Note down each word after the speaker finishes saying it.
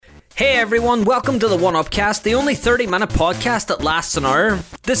Hey everyone, welcome to the One Upcast, the only 30-minute podcast that lasts an hour.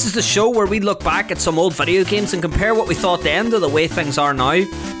 This is the show where we look back at some old video games and compare what we thought then to the way things are now.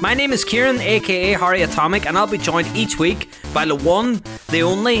 My name is Kieran, aka Harry Atomic, and I'll be joined each week by the one, the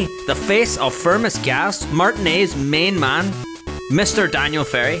only, the face of Firmus Gas, Martinez' main man, Mr. Daniel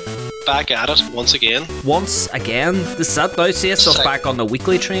Ferry. Back at it once again. Once again? This is that now? See yourself back on the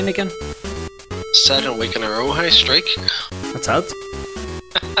weekly train again? Second week in a row, high streak. That's it.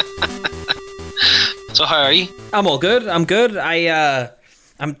 So how are you? I'm all good. I'm good.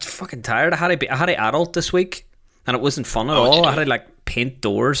 I'm fucking tired. I had a adult this week, and it wasn't fun at all. I had to like paint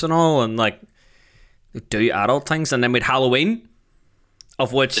doors and all, and like do adult things, and then we'd Halloween,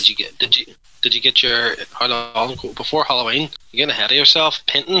 of which Did you get your how long before Halloween? You're getting ahead of yourself.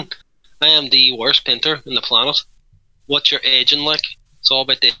 Painting. I am the worst painter in the planet. What's your aging like? It's all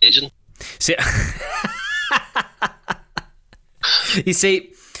about the aging. See, you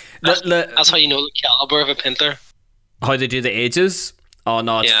see, that's how you know the caliber of a painter. How they do the ages. Oh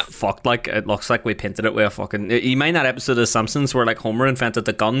no, it's fucked. Like, it looks like we painted it with a fucking... You mind that episode of The Simpsons where like Homer invented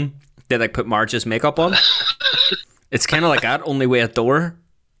the gun? They like put Marge's makeup on. It's kind of like that, only with a door.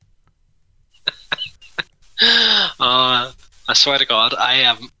 I swear to God,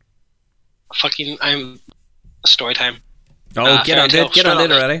 I'm story time. Oh, get on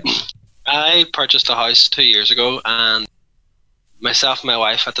it already. I purchased a house 2 years ago, and myself and my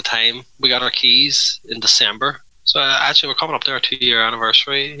wife at the time, we got our keys in December. So actually, we're coming up to our 2-year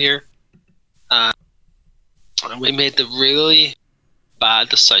anniversary here. And we made the really bad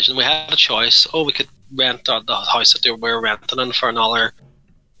decision. We had a choice. We could rent the house that we were renting in for another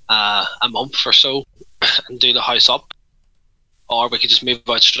a month or so and do the house up. Or we could just move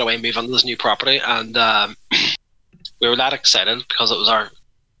out straight away and move into this new property. And we were that excited because it was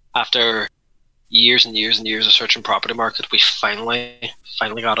after years and years and years of searching property market, we finally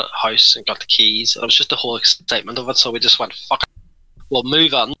got a house and got the keys. It was just the whole excitement of it. So we just went, fuck it. We'll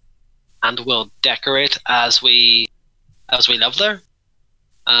move on and we'll decorate as we live there.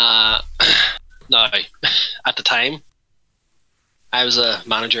 Now, at the time, I was a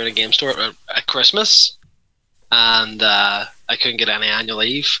manager in a game store at Christmas, and I couldn't get any annual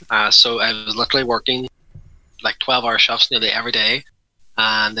leave. So I was literally working like 12-hour shifts nearly every day,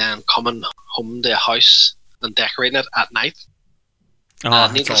 and then coming home to a house and decorating it at night.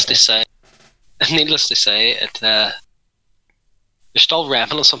 Needless to say, it you're still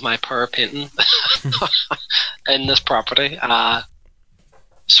reminiscent of my poor painting in this property.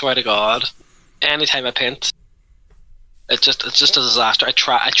 Swear to God, anytime I paint, it's just a disaster. I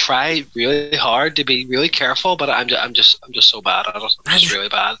try really hard to be really careful, but I'm just so bad at it. I'm just really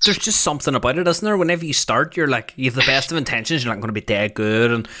bad. There's just something about it, isn't there? Whenever you start, you're like, you have the best of intentions. You're not going to be dead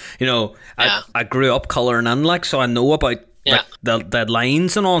good, and you know, I grew up colouring in, like, so I know about like the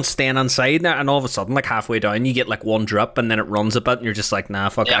lines and all, and staying inside, and all of a sudden, like halfway down, you get like one drip, and then it runs a bit, and you're just like, nah,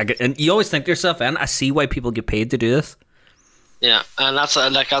 fuck. And you always think to yourself, I see why people get paid to do this. Yeah, and that's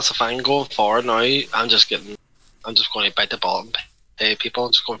a fine going forward. Now I'm just going to bite the bullet and pay people.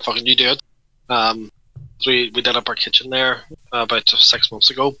 I'm just going, fucking you do it. So we did up our kitchen there about 6 months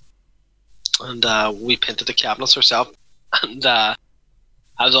ago, and we painted the cabinets ourselves. And I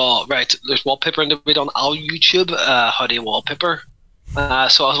was all, right, there's wallpaper to be done on YouTube. How do you wallpaper?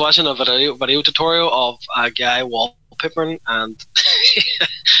 So I was watching a video tutorial of a guy wallpapering, and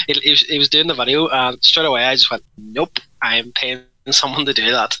he was doing the video, and straight away I just went, nope, I'm paying someone to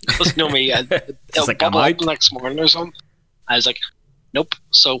do that. Because you know me, it'll like, bubble up the next morning or something. I was like, nope.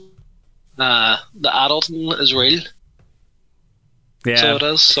 So the adulting is real. Yeah, so it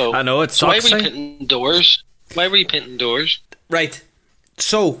is. So I know it's. So why were you painting doors? Right.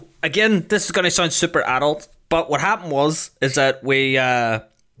 So again, this is going to sound super adult, but what happened is that we our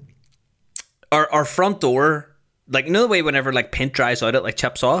front door, like, you know the way whenever like paint dries out, it like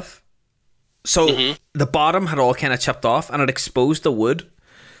chips off. So the bottom had all kind of chipped off, and it exposed the wood.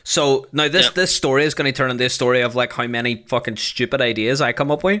 So now this story is going to turn into a story of like how many fucking stupid ideas I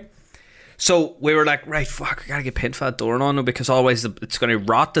come up with. So we were like, right, fuck, I gotta get paint for that door on, because otherwise it's going to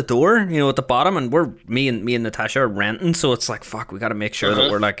rot the door, you know, at the bottom. And me and Natasha are renting, so it's like, fuck, we got to make sure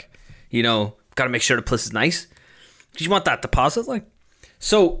that we're like, you know, got to make sure the place is nice. Because you want that deposit, like.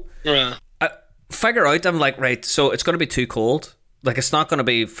 So I figure out, I'm like, right, so it's going to be too cold. Like, it's not going to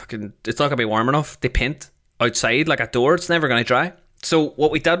be warm enough. They paint outside like a door. It's never going to dry. So what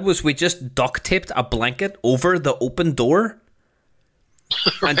we did was we just duct taped a blanket over the open door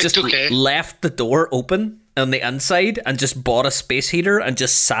and just left the door open on the inside, and just bought a space heater and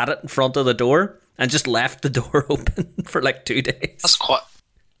just sat it in front of the door and just left the door open for like 2 days.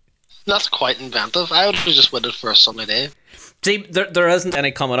 That's quite inventive. I would have just waited for a sunny day. See, there isn't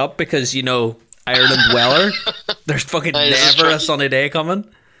any coming up because, you know, Ireland weather. There's fucking never a sunny day coming.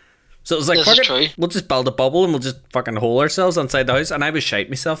 So it was like, fuck it, we'll just build a bubble and we'll just fucking hole ourselves inside the house. And I was shite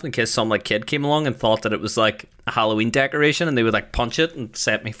myself in case some like kid came along and thought that it was like a Halloween decoration and they would like punch it and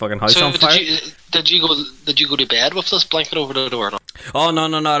set me fucking house on fire. Did you go to bed with this blanket over the door? Oh no,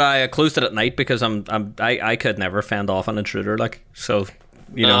 I closed it at night because I could never fend off an intruder, like, so,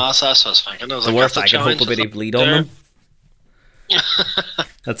 you know. That's what I was thinking. I was the worst I could hope would be to bleed on them.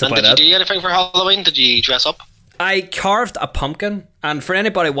 That's about it. Did you do anything for Halloween? Did you dress up? I carved a pumpkin, and for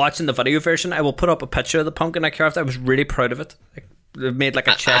anybody watching the video version, I will put up a picture of the pumpkin I carved. I was really proud of it. It made like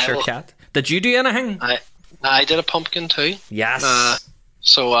a Cheshire cat. Did you do anything? I did a pumpkin too. Yes.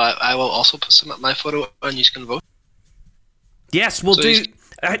 So I will also put some at my photo, and you can vote. Yes, we'll do.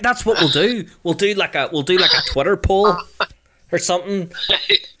 That's what we'll do. We'll do like a Twitter poll or something.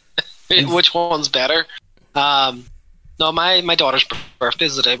 Which one's better? No, my daughter's birthday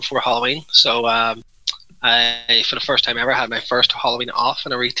is the day before Halloween, so I, for the first time ever, had my first Halloween off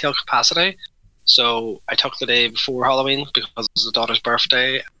in a retail capacity. So I took the day before Halloween because it was the daughter's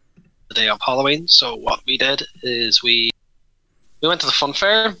birthday, the day of Halloween. So what we did is we went to the fun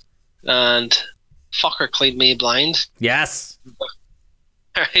fair, and fucker cleaned me blind. Yes.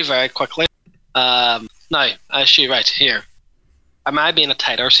 Very, very quickly. Now, actually, right here. Am I being a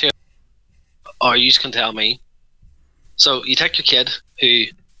tight arse here? Or you can tell me. So you take your kid, who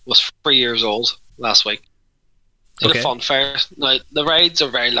was 3 years old last week, to the fun fair. Now, the rides are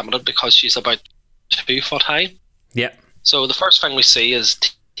very limited because she's about 2 foot high. Yeah. So the first thing we see is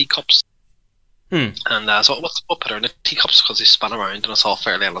teacups. And so we'll put her in the teacups because they spin around and it's all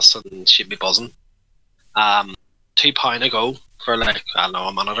fairly innocent and she'd be buzzing. £2 a go for like, I don't know,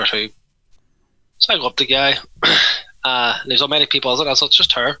 a minute or two. So I go up to the guy, and there's not many people, so it's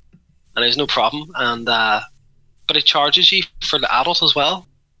just her, and there's no problem. And but he charges you for the adult as well.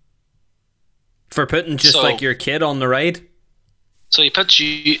 For putting just like your kid on the ride? So he puts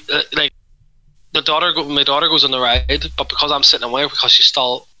you, like, my daughter goes on the ride, but because I'm sitting away, because she's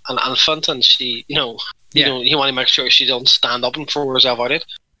still an infant and she, you know, he want to make sure she don't stand up and throw herself out it.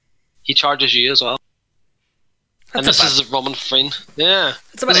 He charges you as well. And this is a running theme. Yeah.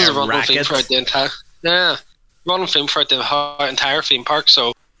 It's about a running theme throughout the entire. Yeah. Running theme throughout the entire theme park.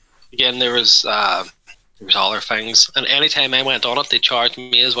 So, again, there was other things. And anytime I went on it, they charged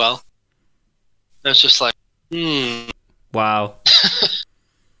me as well. And it's just like, Wow.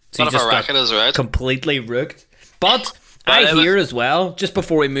 So what if a racket is right? Completely rooked. But I hear as well, just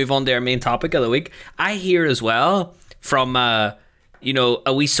before we move on to our main topic of the week, I hear as well from, a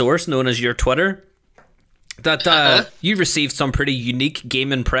wee source known as your Twitter, that you received some pretty unique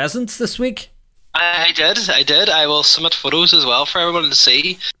gaming presents this week. I did. I will submit photos as well for everybody to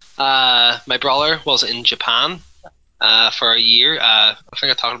see. My brother was in Japan for a year. I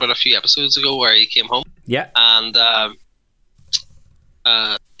think I talked about it a few episodes ago where he came home. Yeah. And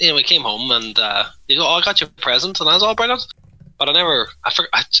he came home and he goes, "Oh, I got you a present," and I was all brilliant. But to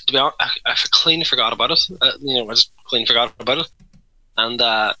be honest, I clean forgot about it. I just clean forgot about it. And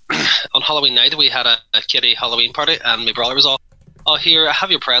on Halloween night, we had a kiddie Halloween party, and my brother was all, "Oh, here, I have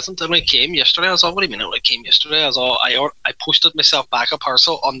your present." And when it came yesterday, I was all, "What do you mean when it came yesterday?" I was all, I posted myself back a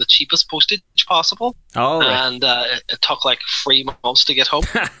parcel on the cheapest postage possible. Oh, right. And it took like 3 months to get home.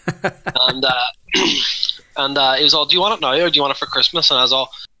 And it was all, "Do you want it now or do you want it for Christmas?" And I was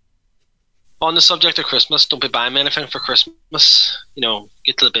all, on the subject of Christmas, don't be buying me anything for Christmas.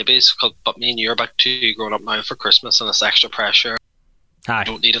 Get to the babies, but me and you are back to growing up now for Christmas, and it's extra pressure. Hi. I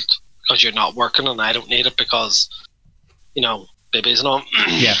don't need it because you're not working, and I don't need it because, babies and all.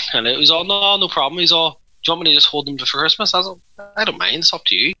 Yeah. And it was all, no problem. He's all, "Do you want me to just hold them for Christmas?" I was all, "I don't mind, it's up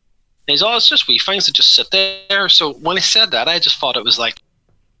to you." And he's all, "It's just wee things that just sit there." So when he said that, I just thought it was like,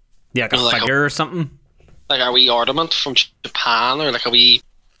 like a figure or something? Like a wee ornament from Japan, or like a wee,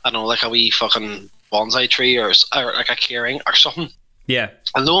 I don't know, like a wee fucking bonsai tree, or like a keyring or something. Yeah.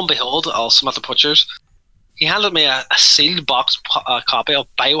 And lo and behold, I'll submit the pictures. He handed me a sealed box copy of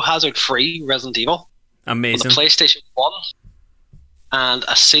Biohazard 3 Resident Evil. Amazing. On the PlayStation 1. And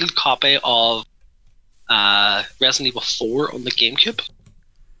a sealed copy of Resident Evil 4 on the GameCube.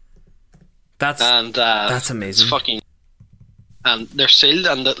 That's amazing. It's fucking, and they're sealed,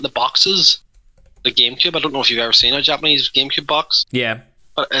 and the boxes, the GameCube, I don't know if you've ever seen a Japanese GameCube box. Yeah.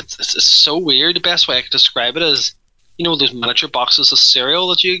 But it's so weird. The best way I could describe it is, those miniature boxes of cereal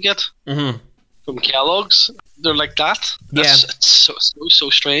that you get from Kellogg's? They're like that. Yeah. It's so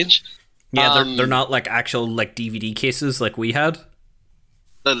strange. Yeah, they're not like actual like DVD cases like we had.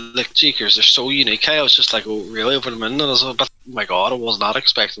 Like Jeekers, they're so unique. I was just like, "Oh, really?" Over the moon, and I was like, "Oh my god, I was not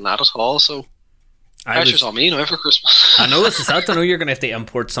expecting that at all." So Pressure's on me now for Christmas. I know this is that. I know you're gonna have to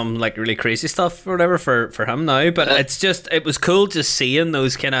import some like really crazy stuff or whatever for him now, but it was cool just seeing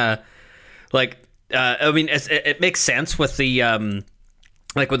those kind of like. I mean, it makes sense with the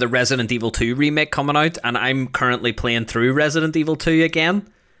like with the Resident Evil 2 remake coming out, and I'm currently playing through Resident Evil 2 again.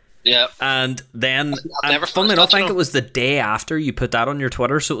 Yeah. And then, funnily enough, I think it was the day after you put that on your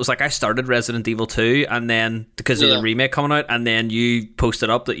Twitter. So it was like I started Resident Evil 2, and then because of the remake coming out, and then you posted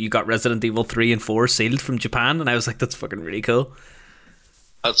up that you got Resident Evil 3 and 4 sealed from Japan, and I was like, that's fucking really cool.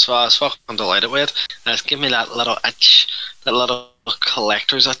 That's why I was fucking delighted with it. And it's giving me that little itch, that little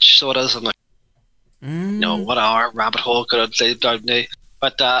collector's itch, so it is. I'm like, what our rabbit hole could have laid down there.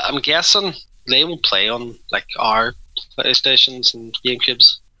 But I'm guessing they won't play on like our PlayStations and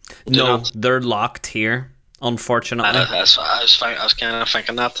GameCubes. No, they're locked here, unfortunately. I was kind of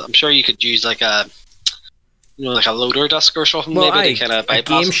thinking that. I'm sure you could use like a loader disc or something. Well, maybe to kind of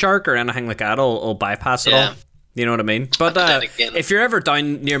bypass Game Shark or anything like that will bypass it all. You know what I mean? But if you're ever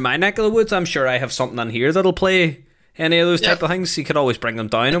down near my neck of the woods, I'm sure I have something on here that'll play any of those type of things. You could always bring them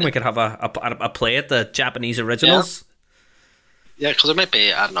down, and we could have a play at the Japanese originals. Yeah, because there might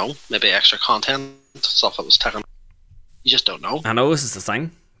be, I don't know, maybe extra content, stuff that was taken. You just don't know. I know, this is the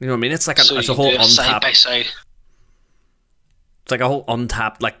thing. You know what I mean? It's like it's a whole untapped side by side. It's like a whole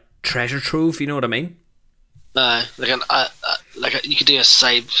untapped like treasure trove. You know what I mean? You could do a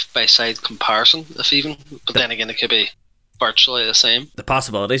side by side comparison, if even. But then again, it could be virtually the same. The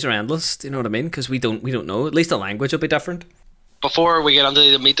possibilities are endless. Do you know what I mean? Because we don't know. At least the language will be different. Before we get into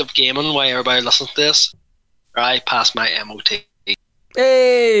the meat of gaming, why everybody listens to this, I passed my MOT.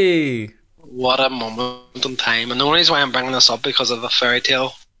 Hey! What a moment in time. And the only reason why I'm bringing this up because of a fairy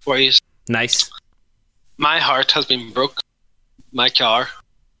tale for you. Nice. My heart has been broke. My car.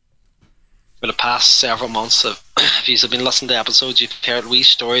 For the past several months. If you've been listening to episodes, you've heard wee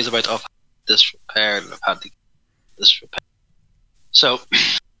stories about this repair and I've had this repair. So,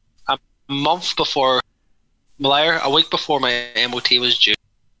 a week before my MOT was due,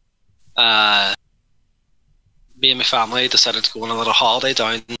 me and my family decided to go on a little holiday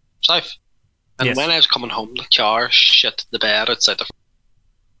down south. And when I was coming home, the car shit the bed outside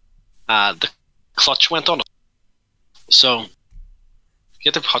the clutch went on it. So,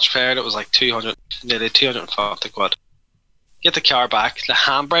 get the clutch repaired, it was like nearly 250 quid. Get the car back, the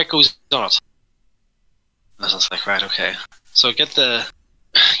handbrake goes on it. I was just like, right, okay. So get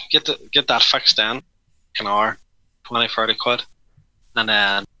that fixed then, an hour, 20, 30 quid. And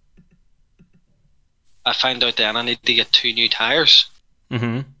then I find out then I need to get 2 new tyres.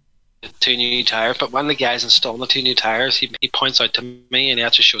 Mm-hmm. 2 new tyres, but when the guy's installing the 2 new tyres, he points out to me and he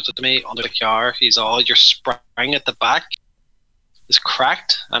actually shows it to me under the car. He's all, your spring at the back is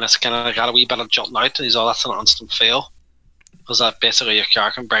cracked and it's kind of got a wee bit of jutting out. And he's all, that's an instant fail. Because that basically your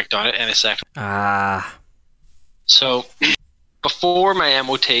car can break down at any second. So before my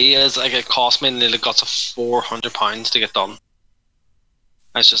MOT it cost me nearly guts of £400 to get done.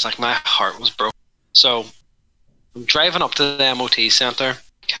 I was just like, my heart was broke. So I'm driving up to the MOT centre.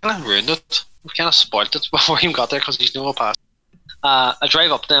 Kind of ruined it. We kind of spoilt it before he got there because he's no past. I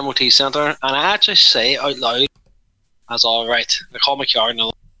drive up to the MOT centre and I actually say out loud, I was alright. I call my car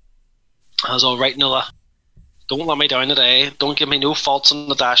Nuala. I was alright, Nuala. Don't let me down today. Don't give me no faults on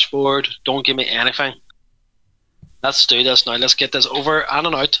the dashboard. Don't give me anything. Let's do this now. Let's get this over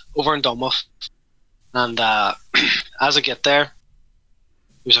and done with. And as I get there,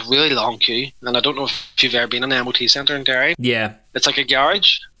 there's a really long queue, and I don't know if you've ever been in an MOT centre in Derry. Yeah. It's like a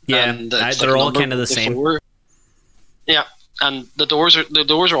garage. Yeah, they're all kind of the same. Yeah, and the doors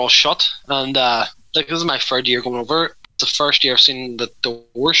are all shut, and this is my 3rd year going over. It's the first year I've seen the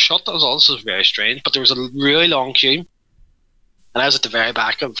doors shut. This was very strange, but there was a really long queue, and I was at the very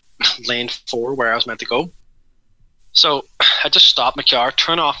back of lane 4 where I was meant to go. So I just stopped my car,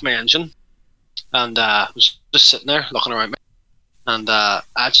 turned off my engine, and was just sitting there looking around me. And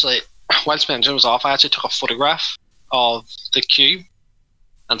actually, whilst my engine was off, I actually took a photograph of the queue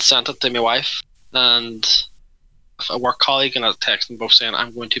and sent it to my wife and a work colleague, and I texted them both saying,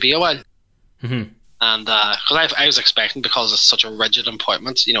 I'm going to be a while. Mm-hmm. And because I was expecting, because it's such a rigid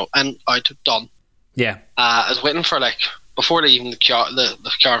appointment, and out, done. Yeah. I was waiting for, before the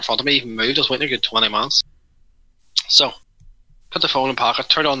car in front of me even moved, I was waiting a good 20 minutes. So, put the phone in pocket,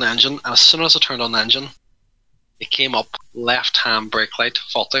 turned on the engine, and as soon as I turned on the engine, it came up, left-hand brake light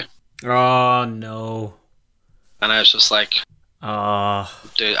faulty. Oh, no. And I was just like,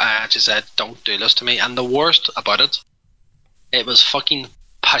 dude, I actually said, don't do this to me. And the worst about it was fucking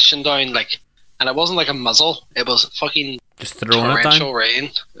pushing down, and it wasn't like a muzzle, it was fucking just torrential rain.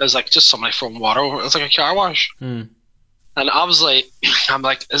 It was just somebody throwing water over. It was like a car wash. And obviously, I'm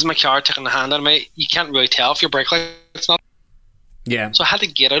like, is my car taking the hand out of me? You can't really tell if your brake light's not. Yeah. So I had to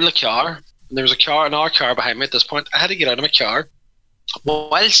get out of the car. And there was another car behind me at this point. I had to get out of my car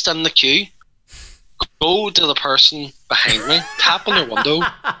whilst in the queue, go to the person behind me, tap on their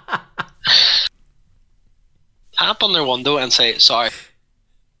window and say, sorry,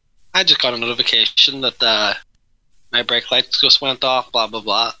 I just got a notification that my brake light just went off, blah, blah,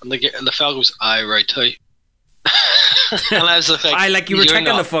 blah. And the fella goes, aye, right too. And I was like, you were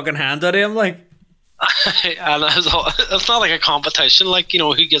taking the fucking hand out of him, like. And I was all, it's not like a competition, like,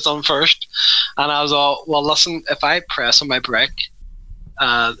 who gets on first. And I was all, well, listen, if I press on my brake,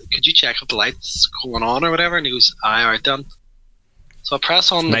 could you check if the light's going on or whatever? And he goes, aye, alright then. So I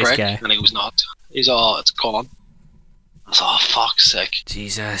press on the brake, and he goes, not. He's all, it's gone. I was all, fuck's sake.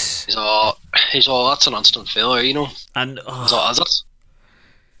 Jesus. He's all, that's an instant failure, And I was all, is it?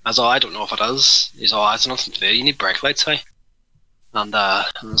 I was all, I don't know if it is. He's all, it's an instant failure, you need brake lights, hey? And I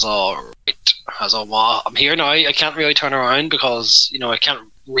was all, right. I was all, well, I'm here now. I can't really turn around because, I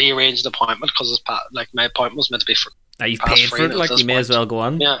can't rearrange the appointment because it's my appointment was meant to be for. You've paid for it, like you may as well go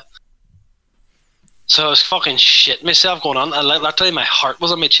on. Yeah. So I was fucking shitting myself going on, and literally my heart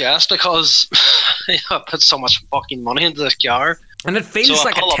was on my chest because I put so much fucking money into this car. And it feels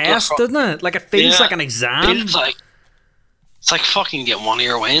like a test, doesn't it? Like it feels like an exam. It's like fucking getting one of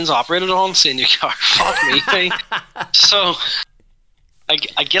your veins operated on, seeing your car. Fuck me. So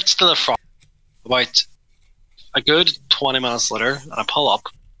I gets to the front about a good 20 minutes later, and I pull up.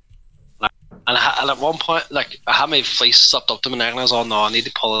 And at one point, like, I had my fleece slipped up to my neck, and I was all, no, I need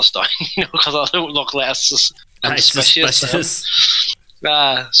to pull this down, because I don't look less suspicious.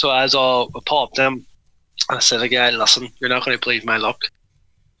 So I was all, I pull up to him, and I said to the guy, listen, you're not going to believe my luck.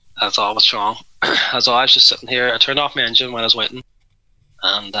 That's all, what's wrong? I was just sitting here, I turned off my engine when I was waiting,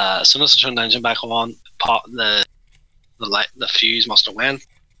 and as soon as I turned the engine back on, the fuse must have went,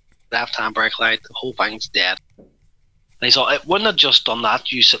 left-hand brake light, the whole thing's dead. And he's all, it wouldn't have just done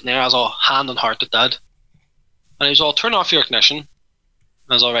that, you sitting there. I was all, hand on heart, it did. And he was all, turn off your ignition. And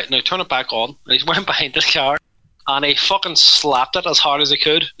I was all, right, now turn it back on. And he went behind the car, and he fucking slapped it as hard as he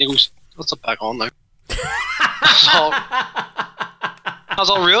could. And he goes, what's it back on now? I was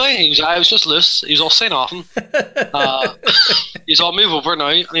all, really? He was, I was just loose. He was all, say nothing. He was all, move over now.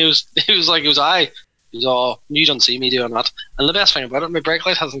 And he was aye. He's all, you don't see me doing that. And the best thing about it, my brake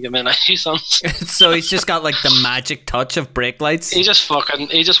light hasn't given me an issue since. So he's just got like the magic touch of brake lights. He just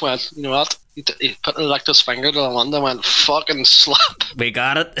went, you know what? He put like his finger to the window and went, fucking slap. We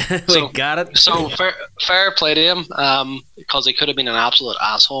got it. We got it. So fair play to him, because he could have been an absolute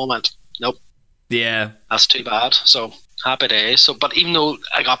asshole. I went, nope. Yeah. That's too bad. So happy days. So, but even though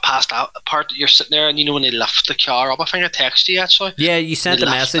I got past that part, you're sitting there and when they lift the car up, I think I texted you actually. Yeah, you sent a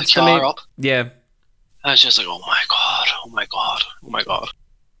message to me. Up. Yeah. I was just like, oh my god.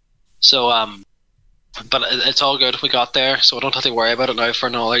 So, but it's all good. We got there, so I don't have to worry about it now for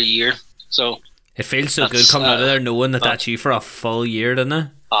another year. So it feels so good coming out of there knowing that's you for a full year, doesn't it?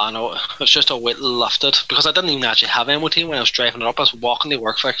 I know. It's just a weight lifted because I didn't even actually have MOT when I was driving it up. I was walking to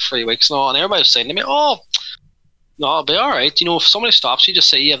work for like 3 weeks now, and everybody was saying to me, "Oh, no, I'll be all right. If somebody stops you, just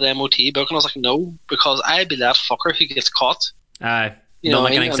say you have the MOT book." And I was like, "No," because I'd be that fucker who gets caught. Not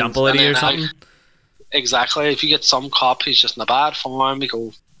like an example of you or something. Exactly. If you get some cop who's just in a bad form, we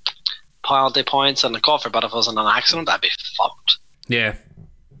go penalty points, and God forbid if I was in an accident, I'd be fucked. Yeah.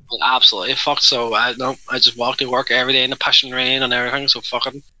 Absolutely fucked. So I just walk to work every day in the pissing rain and everything. So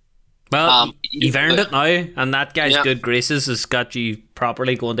fucking. Well, you've earned it now, and that guy's good graces has got you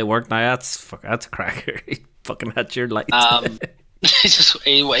properly going to work now. That's a cracker. He fucking hit your light.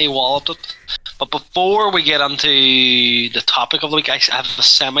 He walloped it. But before we get into the topic of the week, I have a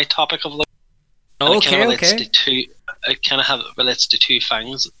semi-topic of the week. Okay. It kind of relates to two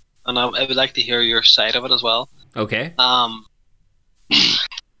things, and I would like to hear your side of it as well. Okay.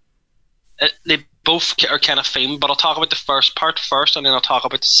 They both are kind of themed, but I'll talk about the first part first, and then I'll talk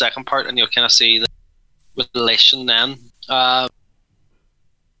about the second part, and you'll kind of see the relation then.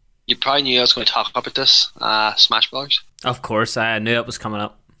 You probably knew I was going to talk about this, Smash Brothers. Of course, I knew it was coming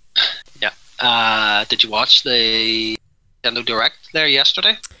up. Yeah. Did you watch the Nintendo Direct there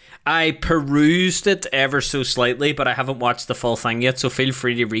yesterday? I perused it ever so slightly, but I haven't watched the full thing yet, so feel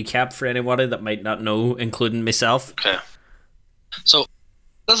free to recap for anybody that might not know, including myself. Okay. So,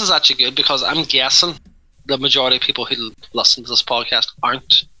 this is actually good because I'm guessing the majority of people who listen to this podcast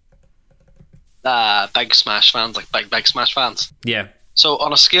aren't big Smash fans, like big Smash fans. Yeah. So,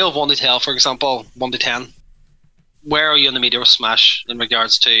 on a scale of 1 to 10, for example, 1 to 10, where are you in the media with Smash in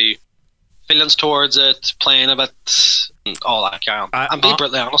regards to feelings towards it, playing a bit, all that kind of. I'm being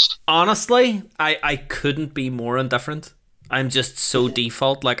brutally honest. Honestly, I couldn't be more indifferent. I'm just so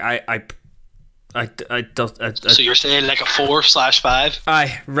default. Like So you're saying like a 4/5?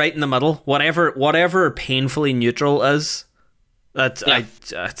 Aye, right in the middle. Whatever painfully neutral is. It's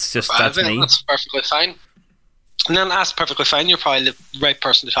just that's me. That's perfectly fine. And then that's perfectly fine. You're probably the right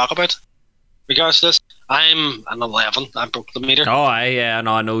person to talk about. Regards to this, I'm an 11. I broke the meter. Oh, yeah,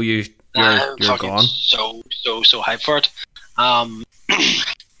 no, I know you. You're gone. So hyped for it.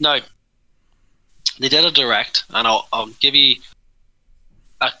 Now, they did a direct, and I'll give you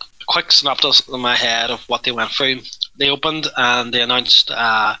a quick synopsis in my head of what they went through. They opened and they announced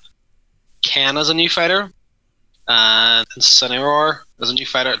Ken as a new fighter, and Incineroar as a new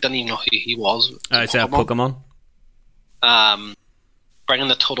fighter. I didn't even know who he was. It's a Pokemon. Bringing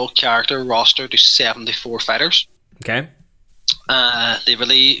the total character roster to 74 fighters. Okay. They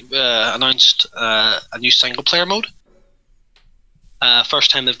really announced a new single player mode.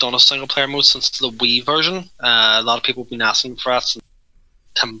 First time they've done a single player mode since the Wii version. A lot of people have been asking for that since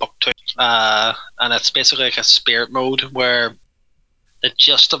Timbuktu. And it's basically like a spirit mode where the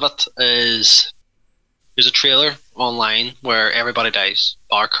gist of it is there's a trailer online where everybody dies,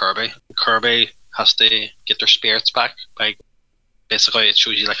 bar Kirby. Kirby has to get their spirits back by basically it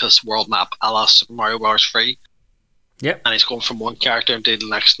shows you like this world map a la Super Mario Bros. 3. Yep. And he's going from one character to the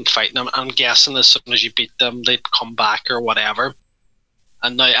next and fighting them. I'm guessing as soon as you beat them, they come back or whatever.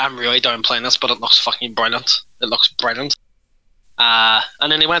 And now I'm really downplaying this, but it looks fucking brilliant. It looks brilliant.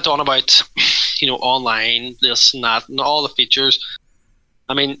 And then he went on about, online, this and that, and all the features.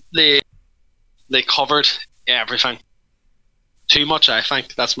 I mean, they covered everything. Too much, I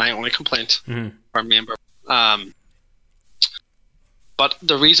think. That's my only complaint. Mm-hmm. I remember. But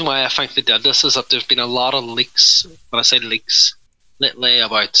the reason why I think they did this is that there's been a lot of leaks. When I say leaks, lately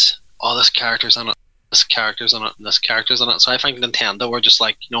about this character's in it, this character's in it, and this character's in it. So I think Nintendo were just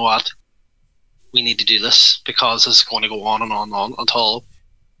like, you know what? We need to do this because this is going to go on and on and on until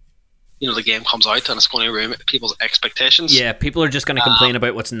the game comes out and it's going to ruin people's expectations. Yeah, people are just going to complain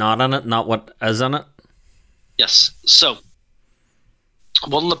about what's not in it, not what is in it. Yes. So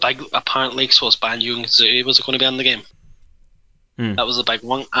one of the big apparent leaks was Banjo-Kazooie was going to be in the game. That was a big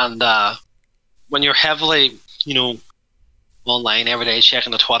one. And when you're heavily, online every day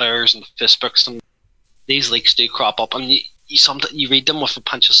checking the Twitters and the Facebooks, and these leaks do crop up, and you read them with a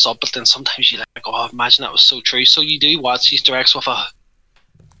pinch of salt, but then sometimes you're like, oh, imagine that was so true. So you do watch these directs with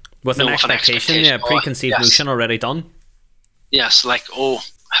an expectation, yeah, preconceived notion already done. Yes, like, I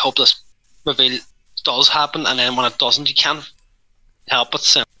hope this reveal does happen, and then when it doesn't, you can't help but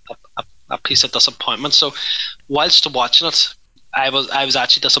send a piece of disappointment. So whilst watching it, I was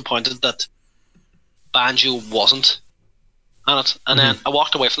actually disappointed that Banjo wasn't on it, and then I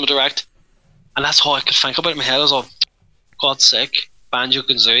walked away from the direct, and that's all I could think about in my head. I was like, God's sake,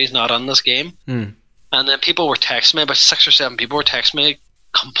 Banjo-Kazooie is not in this game. And then people were texting me, about 6 or 7 people were texting me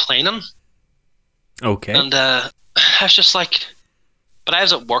complaining. Okay. And I was just like, but I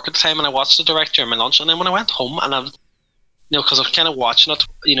was at work at the time and I watched the direct during my lunch, and then when I went home and because I was kind of watching it,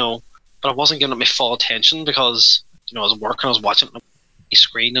 but I wasn't giving it my full attention because I was at work and I was watching it on my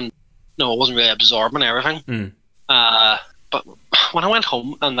screen, and I wasn't really absorbing everything. But when I went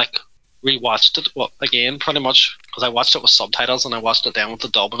home and rewatched it again, pretty much because I watched it with subtitles and I watched it then with the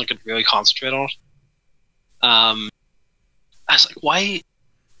dub and I could really concentrate on it. I was like, why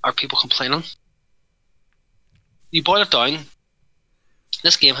are people complaining? You boil it down,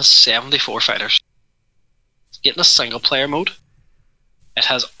 this game has 74 fighters. It's getting a single player mode. It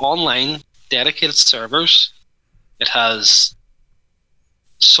has online dedicated servers. It has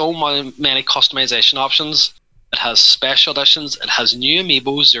so many customization options. It has special editions. It has new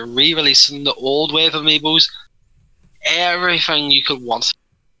amiibos. They're re-releasing the old wave of amiibos. Everything you could want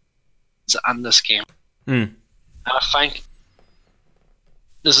is in this game. And I think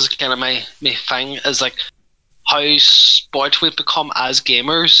this is kind of my thing, is like how spoiled we've become as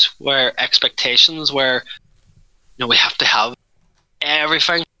gamers, where expectations, where we have to have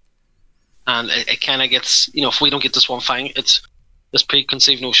everything, and it kind of gets, if we don't get this one thing, it's this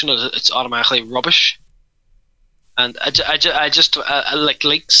preconceived notion that it's automatically rubbish. And I just like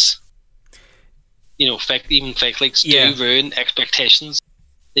leaks, fake leaks do ruin expectations.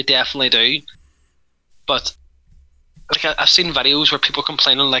 They definitely do. But I've seen videos where people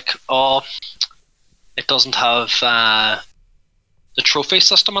complaining like, oh, it doesn't have the trophy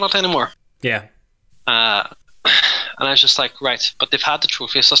system on it anymore. Yeah. And I was just like, right, but they've had the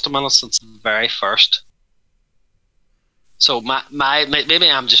trophy system on it since the very first. So maybe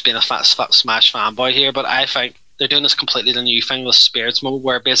I'm just being a fat Smash fanboy here, but I think they're doing this completely the new thing with Spirits mode,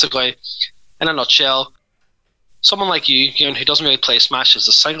 where basically, in a nutshell, someone like you, who doesn't really play Smash, is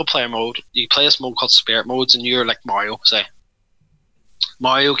a single player mode. You play this mode called Spirit modes, and you're like Mario, say,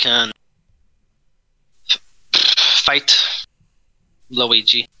 Mario can fight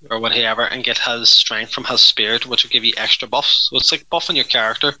Luigi or whatever and get his strength from his spirit, which will give you extra buffs. So it's like buffing your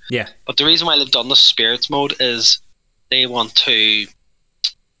character. Yeah. But the reason why they've done the spirits mode is they want to.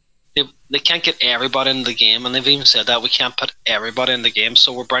 They can't get everybody in the game, and they've even said that we can't put everybody in the game.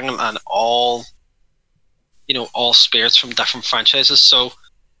 So we're bringing on all spirits from different franchises. So,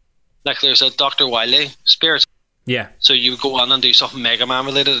 like, there's a Dr. Wily spirit. Yeah. So you go on and do something Mega Man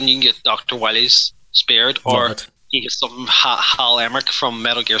related, and you can get Dr. Wily's spirit, or you can get something Hal Emmerich from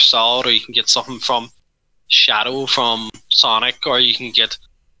Metal Gear Solid, or you can get something from Shadow from Sonic, or you can get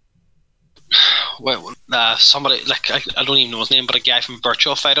somebody like I don't even know his name, but a guy from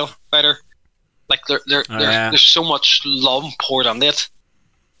Virtua Fighter. Like there's so much love poured into it,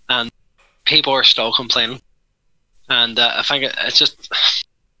 and people are still complaining. And I think it's just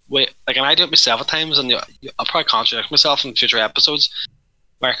and I do it myself at times, and I'll probably contradict myself in future episodes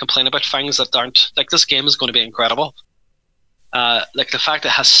where I complain about things that aren't like this game is going to be incredible. Like the fact that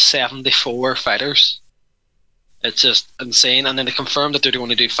it has 74 fighters, it's just insane. And then they confirmed that they're going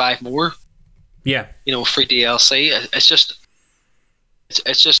to do 5 more. Yeah, free DLC. It's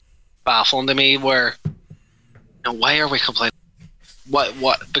just baffling to me. Where, why are we complaining? What?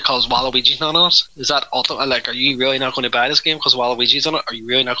 Because Waluigi's not on it? Is that ultimate? Like, are you really not going to buy this game because Waluigi's on it? Are you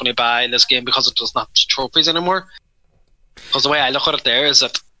really not going to buy this game because it does not have trophies anymore? Because the way I look at it, there is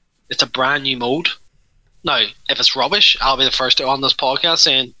that it's a brand new mode. Now, if it's rubbish, I'll be the first to on this podcast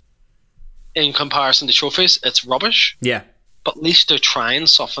saying, in comparison to trophies, it's rubbish. Yeah, but at least they're trying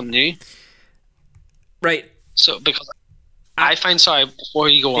something new. Right. So, because I find, sorry, before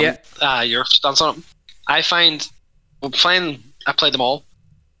you go on, your stance on it, I find, I played them all,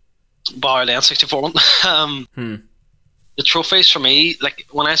 bar the N64 one. The trophies for me, like,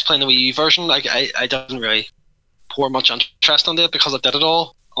 when I was playing the Wii U version, like, I didn't really pour much interest into it because I did it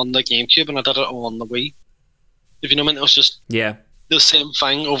all on the GameCube and I did it all on the Wii. If you know what I mean, it was just the same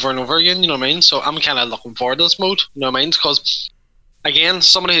thing over and over again, you know what I mean? So I'm kind of looking forward to this mode, you know what I mean? Because again,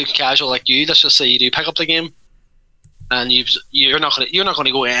 somebody who's casual like you, let's just say you do pick up the game, and you're not going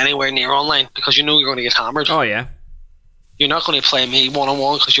to go anywhere near online because you know you're going to get hammered. Oh yeah. You're not going to play me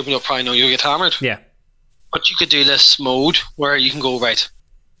one-on-one because you'll probably know you'll get hammered. Yeah. But you could do this mode where you can go, right,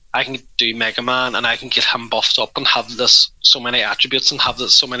 I can do Mega Man and I can get him buffed up and have this so many attributes and have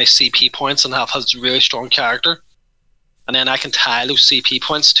this so many CP points and have his really strong character. And then I can tie those CP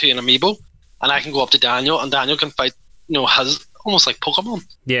points to an amiibo and I can go up to Daniel and Daniel can fight, his almost like Pokemon.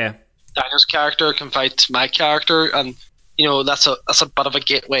 Yeah. Daniel's character can fight my character, and that's a bit of a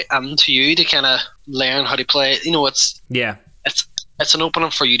gateway into you to kind of learn how to play. It's an opening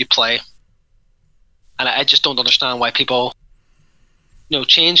for you to play, and I just don't understand why people.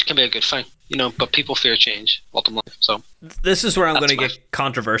 Change can be a good thing, but people fear change ultimately. So this is where I'm going to get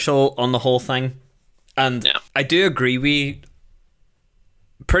controversial on the whole thing, and I do agree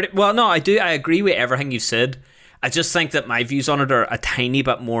I agree with everything you've said. I just think that my views on it are a tiny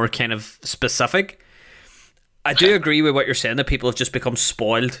bit more kind of specific. I do agree with what you're saying, that people have just become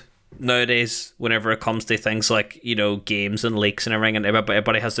spoiled nowadays whenever it comes to things like, games and leaks and everything, and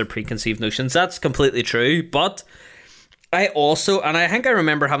everybody has their preconceived notions. That's completely true, but I also, and I think I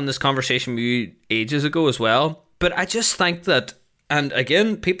remember having this conversation with you ages ago as well, but I just think that, and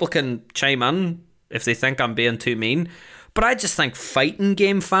again, people can chime in if they think I'm being too mean, but I just think fighting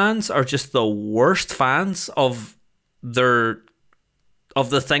game fans are just the worst fans of the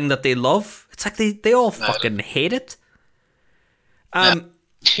thing that they love. It's like they all fucking hate it.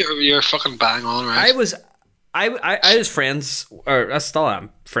 You're fucking bang on, right? I was friends, or I still am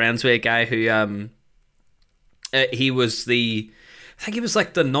friends with a guy who he was I think he was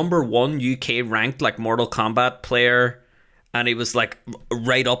like the number 1 UK ranked like Mortal Kombat player. And he was like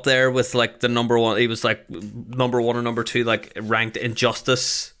right up there with like the number 1. He was like number 1 or number 2 like ranked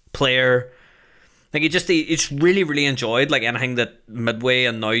Injustice player. Like he just really, really enjoyed like anything that Midway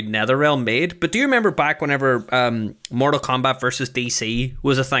and now NetherRealm made. But do you remember back whenever Mortal Kombat versus DC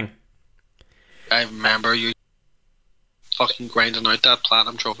was a thing? I remember you fucking grinding out that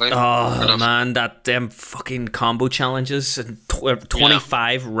platinum trophy. Oh man, that fucking combo challenges and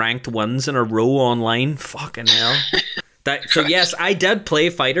 25 ranked wins in a row online. Fucking hell. So yes, I did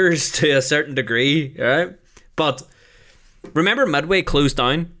play fighters to a certain degree, right? But remember Midway closed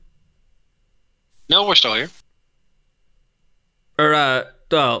down? No, we're still here. Or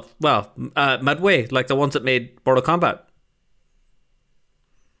Midway, like the ones that made Mortal Kombat.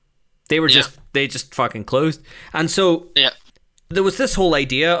 They just fucking closed. And so there was this whole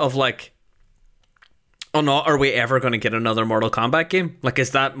idea of like, oh no, are we ever going to get another Mortal Kombat game? Like,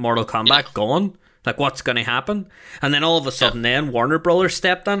 is that Mortal Kombat gone? Like, what's going to happen? And then all of a sudden, then Warner Brothers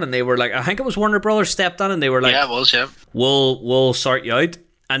stepped in, and they were like, I think it was Warner Brothers stepped in, and they were like, yeah, it was, yeah. We'll sort you out.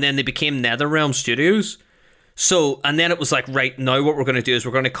 And then they became NetherRealm Studios. So, and then it was like, right, now what we're going to do is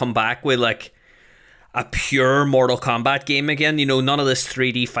we're going to come back with like a pure Mortal Kombat game again. You know, none of this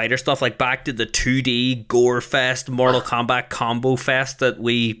 3D fighter stuff. Like back to the 2D gore fest, Mortal Kombat combo fest that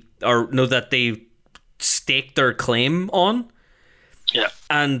they staked their claim on. Yeah.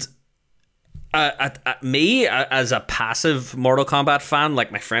 And me, as a passive Mortal Kombat fan,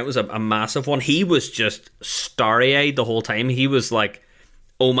 like my friend was a massive one. He was just starry-eyed the whole time. He was like,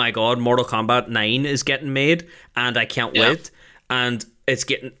 oh my god, Mortal Kombat 9 is getting made, and I can't wait. And it's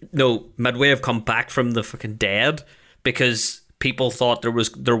Midway have come back from the fucking dead because people thought there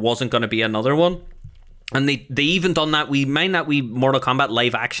wasn't going to be another one. And they even done that Mortal Kombat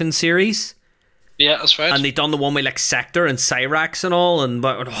live action series. Yeah, that's right. And they done the one with like Sector and Cyrax and all,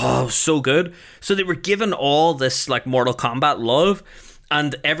 and so good. So they were given all this like Mortal Kombat love,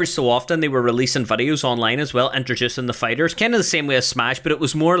 and every so often they were releasing videos online as well, introducing the fighters, kind of the same way as Smash, but it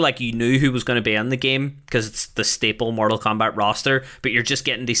was more like you knew who was going to be in the game because it's the staple Mortal Kombat roster, but you're just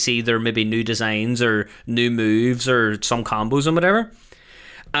getting to see their maybe new designs or new moves or some combos and whatever.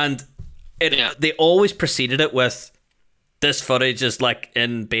 And they always preceded it with, this footage is like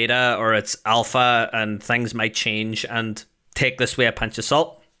in beta or it's alpha and things might change, and take this with a pinch of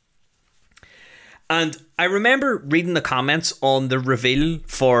salt. And I remember reading the comments on the reveal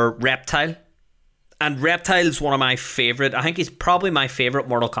for Reptile. And Reptile's one of my favourite, I think he's probably my favourite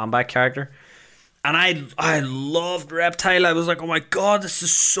Mortal Kombat character. And I loved Reptile. I was like, oh my god, this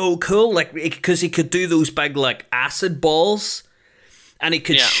is so cool. Like, because he could do those big like acid balls. And he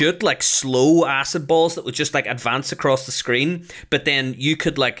could shoot like slow acid balls that would just like advance across the screen. But then you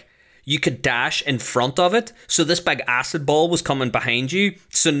could dash in front of it. So this big acid ball was coming behind you.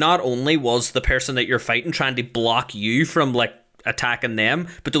 So not only was the person that you're fighting trying to block you from like attacking them,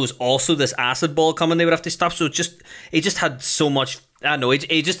 but there was also this acid ball coming they would have to stop. So it just had so much, I don't know,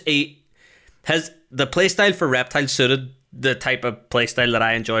 the playstyle for Reptile suited the type of playstyle that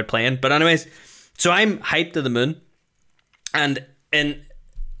I enjoyed playing. But anyways, so I'm hyped to the moon. And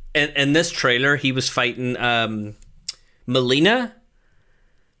in this trailer, he was fighting Melina,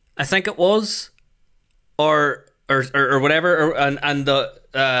 I think it was, or whatever, and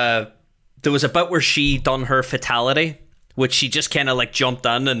there was a bit where she done her fatality, which she just kind of like jumped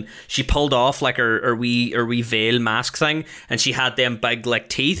in and she pulled off like her wee veil mask thing, and she had them big like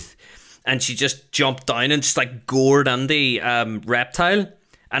teeth, and she just jumped down and just like gored into Reptile.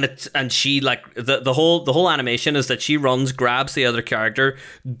 And she like the whole animation is that she runs, grabs the other character,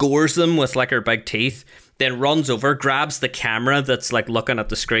 gores them with like her big teeth, then runs over, grabs the camera that's like looking at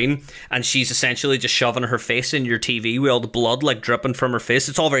the screen, and she's essentially just shoving her face in your TV with all the blood like dripping from her face.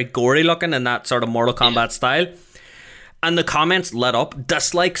 It's all very gory looking in that sort of Mortal Kombat style. And the comments lit up,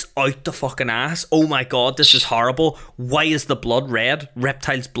 dislikes out the fucking ass. Oh my god, this is horrible. Why is the blood red?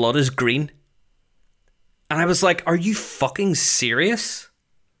 Reptile's blood is green. And I was like, are you fucking serious?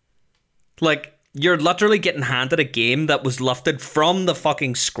 Like, you're literally getting handed a game that was lifted from the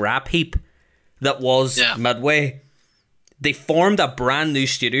fucking scrap heap that was Midway. They formed a brand new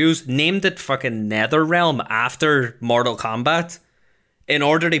studios, named it fucking NetherRealm after Mortal Kombat, in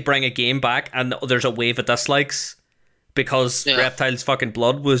order to bring a game back, and there's a wave of dislikes because Reptile's fucking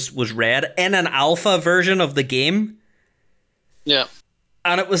blood was red in an alpha version of the game. Yeah.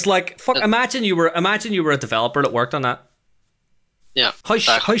 And it was like, fuck, imagine you were a developer that worked on that. Yeah. How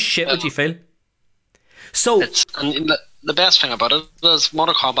shit would you feel? So and the best thing about it was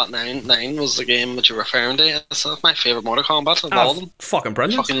Mortal Kombat 9 was the game that you're referring to. It's my favourite Mortal Kombat of all of them. Fucking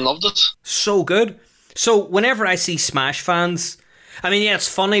brilliant. Fucking loved it. So good. So whenever I see Smash fans, I mean, yeah,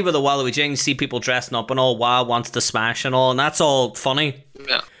 it's funny with the Waluigi, you see people dressing up and all, wow, wants to Smash and all, and that's all funny.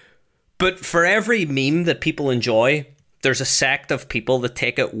 Yeah. But for every meme that people enjoy, there's a sect of people that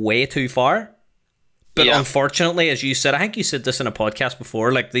take it way too far. But unfortunately, as you said, I think you said this in a podcast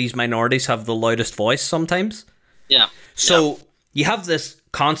before, like these minorities have the loudest voice sometimes. Yeah. So you have this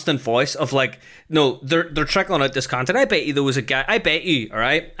constant voice of like, no, they're trickling out this content. I bet you there was a guy, I bet you, all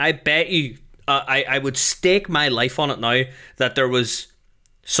right? I bet you, I would stake my life on it now that there was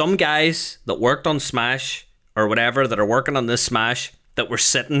some guys that worked on Smash or whatever that are working on this Smash that were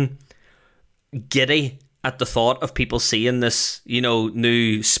sitting giddy at the thought of people seeing this,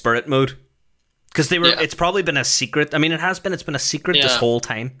 new spirit mode. Because it's probably been a secret. I mean, it's been a secret this whole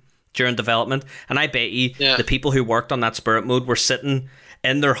time during development. And I bet you the people who worked on that spirit mode were sitting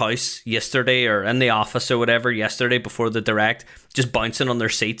in their house yesterday or in the office or whatever yesterday before the direct, just bouncing on their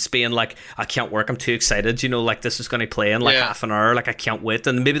seats, being like, I can't work, I'm too excited, you know, like this is going to play in like half an hour, like I can't wait.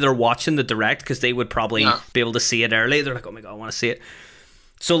 And maybe they're watching the direct because they would probably be able to see it early. They're like, oh my God, I want to see it.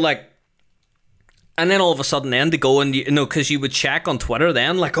 So like, and then all of a sudden then they go and, you know, because you would check on Twitter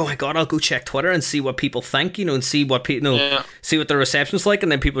then, like, oh my God, I'll go check Twitter and see what people think, you know, and see what people, see what the reception's like.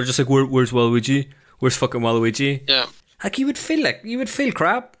 And then people are just like, where's Waluigi? Where's fucking Waluigi? Yeah. Like, you would feel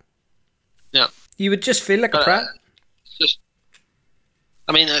crap. Yeah. You would just feel like a crap.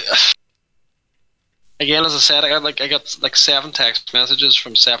 I mean, again, as I said, I got like 7 text messages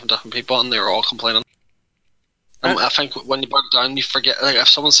from 7 different people, and they were all complaining. I think when you break it down, you forget. Like, if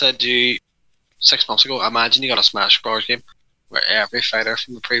someone said to you 6 months ago, imagine you got a Smash Bros. Game where every fighter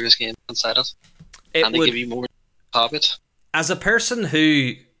from the previous game inside it, and they give you more habit. As a person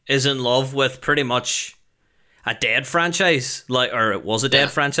who is in love with pretty much a dead franchise, like, or it was a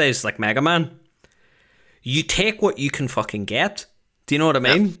dead franchise, like Mega Man, you take what you can fucking get. Do you know what I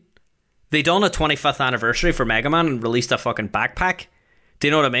mean? Yeah. They done a 25th anniversary for Mega Man and released a fucking backpack. Do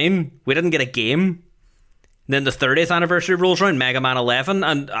you know what I mean? We didn't get a game. And then the 30th anniversary rolls around, Mega Man 11,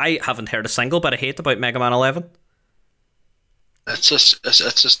 and I haven't heard a single bit of hate about Mega Man 11. It's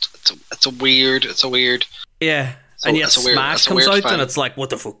a weird. Yeah. So and yet Smash comes out and it's like, what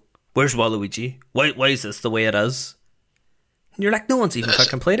the fuck? Where's Waluigi? Why is this the way it is? And you're like, no one's even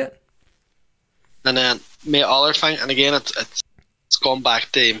fucking played it. And then my other thing, and again, it's gone back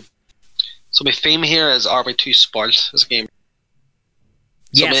to. So my theme here is, are we too spoiled as a game?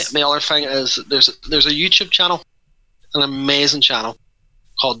 Yes. So my other thing is, there's a YouTube channel, an amazing channel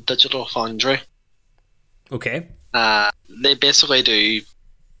called Digital Foundry. Okay. They basically do.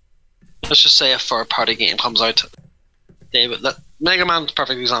 Let's just say a third-party game comes out. They would Mega Man's a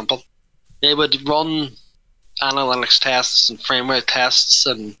perfect example. They would run analytics tests and frame rate tests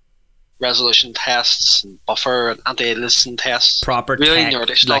and resolution tests and buffer and anti-aliasing tests. Proper really tech,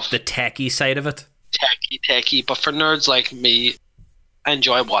 nerdy stuff. Like the techie side of it. Techie, but for nerds like me, I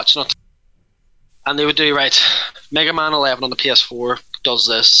enjoy watching it. And they would do, right, Mega Man 11 on the PS4 does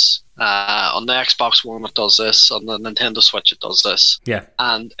this. On the Xbox One it does this. On the Nintendo Switch it does this. Yeah.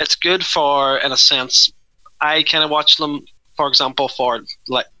 And it's good for, in a sense, I kind of watch them, for example, for,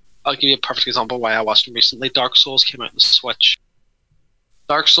 like, I'll give you a perfect example why I watched them recently. Dark Souls came out on the Switch.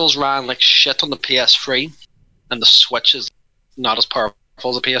 Dark Souls ran like shit on the PS3, and the Switch is not as powerful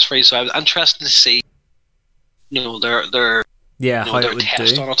as the PS3, so I was interested to see, you know, their how it would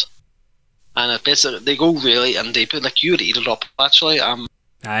test do on it. And it basically, they go really in deep. Like, you would eat it up, actually. I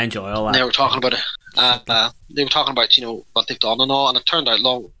enjoy all that. They were talking about it. They were talking about, you know, what they've done and all, and it turned out,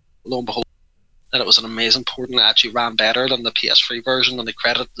 lo and behold, that it was an amazing port and it actually ran better than the PS3 version, and they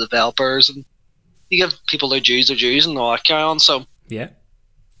credit the developers, and you give people their dues and all that carry on. So yeah.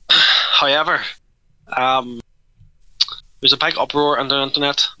 However, there's a big uproar on the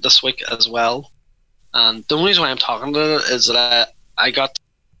internet this week as well, and the only reason why I'm talking about it is that I got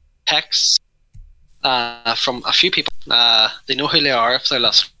texts from a few people. They know who they are if they're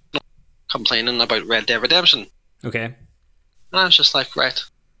listening, complaining about Red Dead Redemption. Okay. And I was just like, right,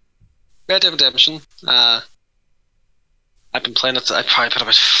 Red Dead Redemption. I've been playing it. I probably put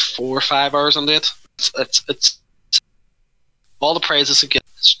about 4 or 5 hours into it. It's all the praises it gets.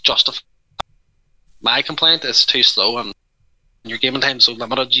 It's justified. My complaint is too slow, and your gaming time is so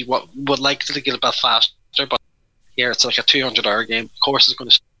limited. You would like to get a bit faster, but here it's like a 200-hour game. Of course, it's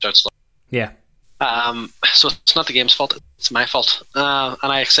going to start slow. Yeah. So it's not the game's fault; it's my fault,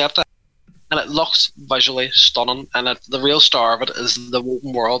 and I accept that. And it looks visually stunning, and the real star of it is the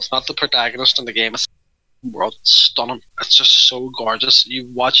open world, not the protagonist in the game. It's the world. It's stunning. It's just so gorgeous. You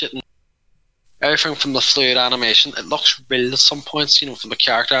watch it, and everything from the fluid animation, it looks real at some points. You know, from the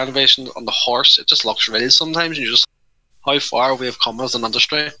character animation on the horse, it just looks real sometimes. And you're just, how far we have come as an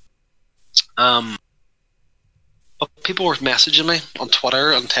industry. But people were messaging me on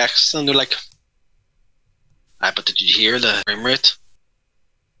Twitter and text, and they're like, but did you hear the frame rate?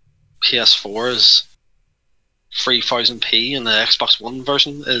 PS4 is 3000p and the Xbox One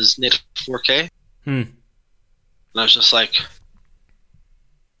version is native 4K. And I was just like,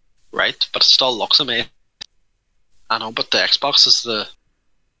 right, but it still looks amazing. I know, but the Xbox is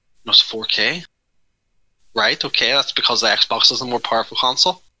it's 4K. Right, okay, that's because the Xbox is a more powerful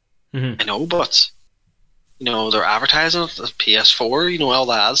console. I know, but you know, they're advertising it as PS4, you know, all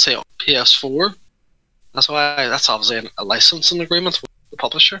the ads say PS4. That's obviously a licensing agreement with the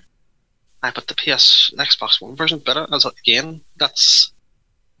publisher. But the Xbox One version better. Again, that's.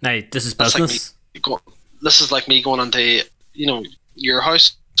 Now, this is business. This is like me going into, you know, your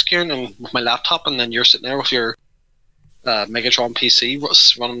house, Kieran, and with my laptop, and then you're sitting there with your Megatron PC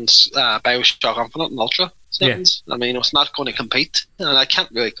running Bioshock Infinite and Ultra settings. I mean, it's not going to compete, and I can't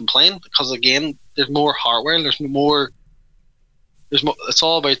really complain because again, there's more hardware. There's more. It's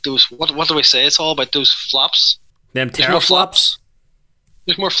all about those. What do we say? It's all about those flops. Them teraflops.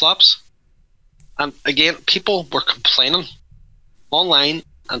 There's more flops, and again, people were complaining online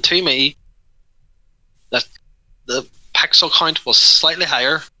and to me that the pixel count was slightly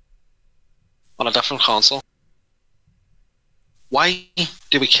higher on a different console. Why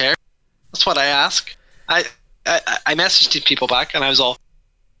do we care? That's what I ask. I messaged these people back and I was all,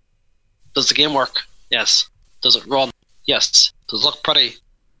 does the game work? Yes. Does it run? Yes. Does it look pretty?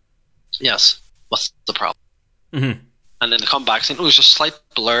 Yes. What's the problem? Mm-hmm. And then they come back saying, oh, there's a slight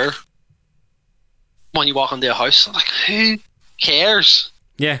blur when you walk into a house. I'm like, who cares?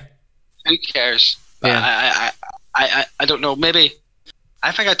 Yeah. Who cares? Yeah. I don't know. Maybe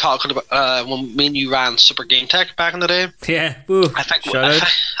I think I talked about when me and you ran Super Game Tech back in the day. Yeah. Ooh, I think we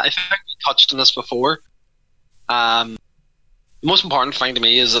touched on this before. The most important thing to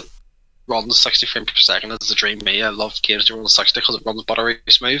me is that runs 60 frames per second is the dream. Me, I love games to run 60 because it runs buttery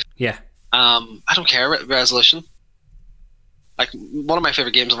smooth. Yeah. I don't care about resolution. Like one of my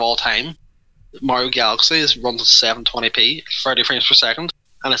favorite games of all time, Mario Galaxy, runs at 720p, 30 frames per second,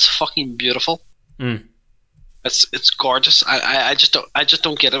 and it's fucking beautiful. Mm. It's gorgeous. I just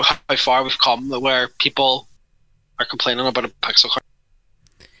don't get it how far we've come where people are complaining about a pixel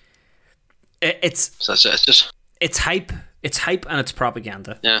count. It's hype. It's hype and it's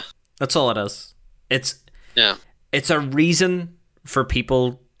propaganda. Yeah. That's all it is. It's a reason for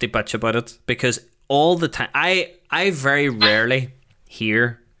people to bitch about it because all the time I very rarely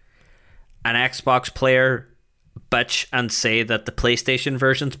hear an Xbox player bitch and say that the PlayStation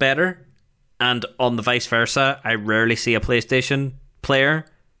version's better, and on the vice versa, I rarely see a PlayStation player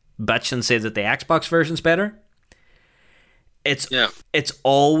bitch and say that the Xbox version's better. It's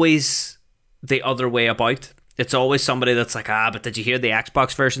always the other way about. It's always somebody that's like, but did you hear the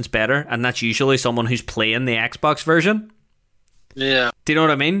Xbox version's better? And that's usually someone who's playing the Xbox version. Yeah. Do you know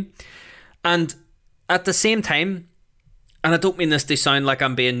what I mean? And at the same time, and I don't mean this to sound like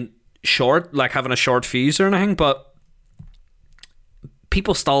I'm being short, like having a short fuse or anything, but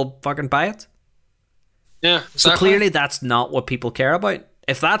people still fucking buy it. Yeah, exactly. So clearly that's not what people care about.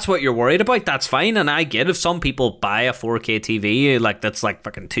 If that's what you're worried about, that's fine. And I get if some people buy a 4K TV like that's like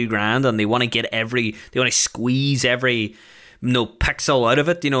fucking $2,000 and they want to squeeze every pixel out of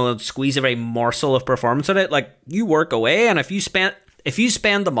it, squeeze every morsel of performance out of it. Like, you work away, and if you spend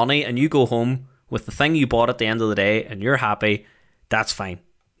the money and you go home with the thing you bought at the end of the day and you're happy, that's fine.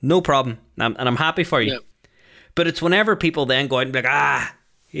 No problem. And I'm happy for you. Yeah. But it's whenever people then go out and be like,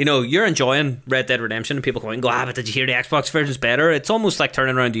 you're enjoying Red Dead Redemption, and people go out and go, but did you hear the Xbox version's better? It's almost like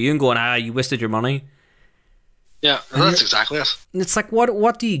turning around to you and going, you wasted your money. Yeah, that's exactly it. And it's like,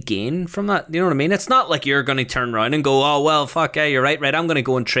 what do you gain from that? You know what I mean? It's not like you're going to turn around and go, oh, well, fuck, yeah, you're right, I'm going to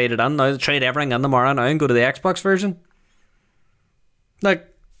go and trade it in now, trade everything in tomorrow now and go to the Xbox version. Like,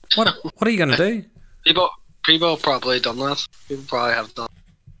 what are you going to do? People probably done that. People probably have done.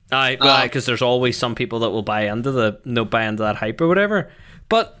 Because there's always some people that will buy into that hype or whatever.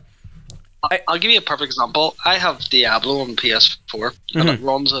 But I'll give you a perfect example. I have Diablo on PS4, and it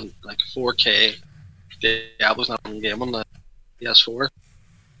runs in like 4K. Diablo's not a game on the PS4. It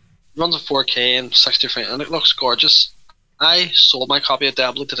runs in 4K and 60 frames, and it looks gorgeous. I sold my copy of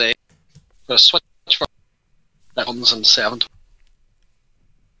Diablo today for a Switch that runs in 720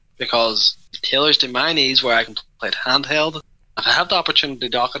 because it tailors to my needs where I can play it handheld. If I have the opportunity to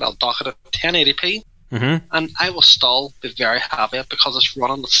dock it, I'll dock it at 1080p. Mm-hmm. And I will still be very happy because it's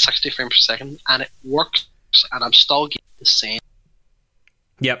running at 60 frames per second and it works, and I'm still getting the same.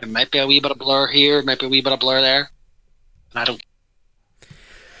 Yep. There might be a wee bit of blur here, might be a wee bit of blur there, and I don't.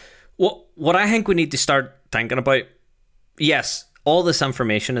 Well, what I think we need to start thinking about, yes, all this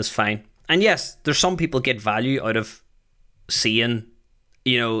information is fine, and yes, there's some people get value out of seeing,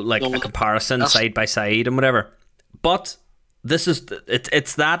 a comparison side by side and whatever, but.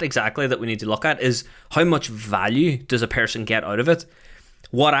 It's that exactly that we need to look at is how much value does a person get out of it.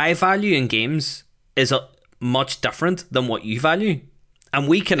 What I value in games is much different than what you value, and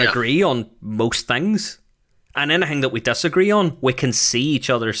we can agree on most things, and anything that we disagree on we can see each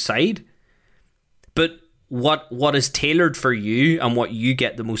other's side, but what is tailored for you and what you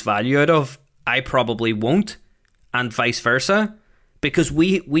get the most value out of I probably won't, and vice versa. Because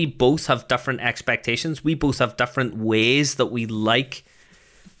we both have different expectations. We both have different ways that we like,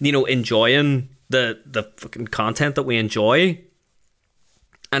 enjoying the fucking content that we enjoy.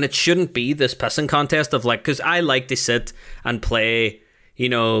 And it shouldn't be this pissing contest of like, because I like to sit and play,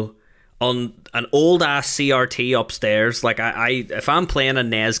 on an old ass CRT upstairs. Like I if I'm playing a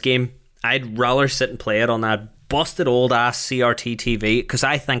NES game, I'd rather sit and play it on that busted old ass CRT TV because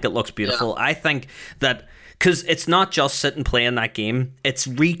I think it looks beautiful. I think that because it's not just sitting playing that game, it's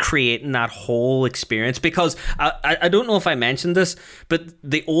recreating that whole experience. Because I don't know if I mentioned this, but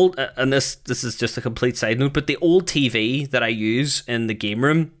the old and this is just a complete side note, but the old TV that I use in the game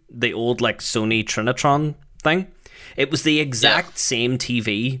room, the old like Sony Trinitron thing, it was the exact same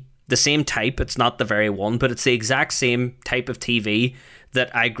TV, the same type. It's not the very one, but it's the exact same type of TV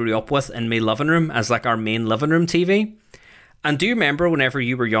that I grew up with in my living room as like our main living room TV. And do you remember whenever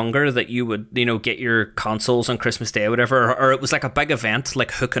you were younger that you would, you know, get your consoles on Christmas Day or whatever, or it was like a big event,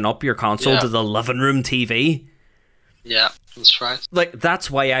 like hooking up your console to the living room TV? Yeah, that's right. Like,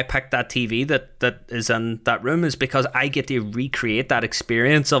 that's why I picked that TV that is in that room, is because I get to recreate that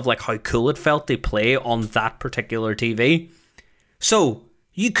experience of like how cool it felt to play on that particular TV. So,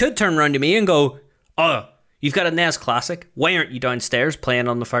 you could turn around to me and go, oh, you've got a NES Classic. Why aren't you downstairs playing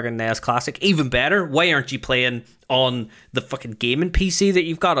on the fucking NES Classic? Even better, why aren't you playing on the fucking gaming PC that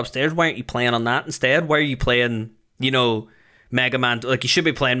you've got upstairs? Why aren't you playing on that instead? Why are you playing, you know, Mega Man? Like, you should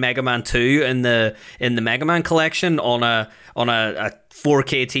be playing Mega Man 2 in the Mega Man collection on a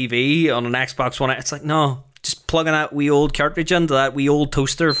 4K TV on an Xbox One. It's like, no, just plugging that wee old cartridge into that wee old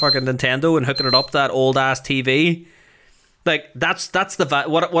toaster fucking Nintendo and hooking it up to that old ass TV. Like, that's the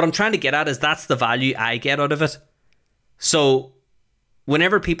what I'm trying to get at is that's the value I get out of it. So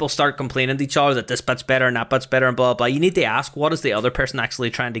whenever people start complaining to each other that this bit's better and that bit's better and blah blah, you need to ask, what is the other person actually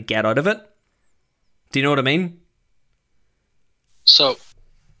trying to get out of it? Do you know what I mean? So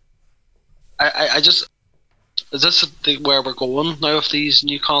I just, is this where we're going now with these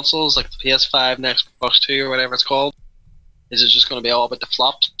new consoles like the PS5 and Xbox 2 or whatever it's called? Is it just going to be all about the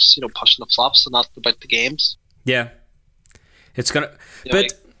flops, you know, pushing the flops and not about the games? Yeah. It's gonna,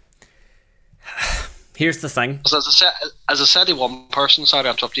 but here's the thing. So as a steady one person, sorry to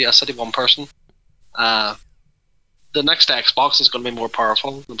interrupt you, a steady one person, the next Xbox is going to be more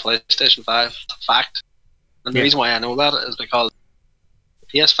powerful than PlayStation 5. It's a fact. And the reason why I know that is because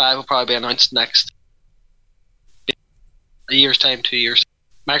the PS5 will probably be announced next a year's time, 2 years.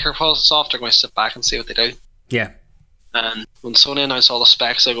 Microsoft are going to sit back and see what they do. Yeah. And when Sony announce all the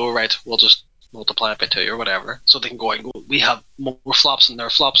specs, they go, right, we'll just multiply it by 2 or whatever, so they can go and go, we have more flops than their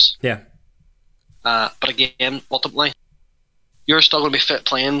flops. Yeah. But again, ultimately, you're still going to be fit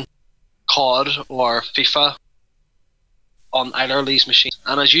playing COD or FIFA on either of these machines.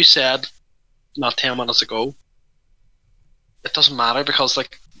 And as you said, not 10 minutes ago, it doesn't matter because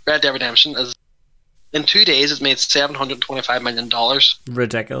like Red Dead Redemption is, in 2 days, it's made $725 million.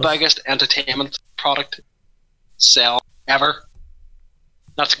 Ridiculous. Biggest entertainment product sale ever.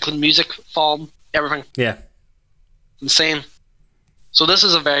 That's including music, film, everything. Yeah. Insane. So this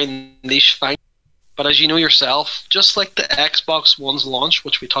is a very niche thing. But as you know yourself, just like the Xbox One's launch,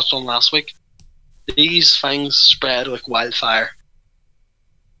 which we touched on last week, these things spread like wildfire.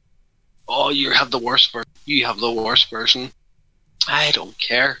 Oh, you have the worst version. You have the worst version. I don't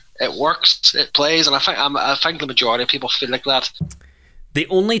care. It works. It plays, and I think the majority of people feel like that. The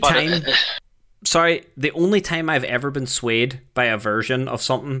only time I've ever been swayed by a version of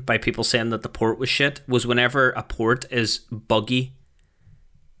something by people saying that the port was shit was whenever a port is buggy.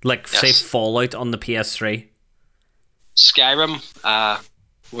 Like, say, Fallout on the PS3. Skyrim, I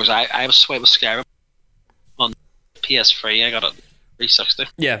was swayed with Skyrim on PS3. I got it 360.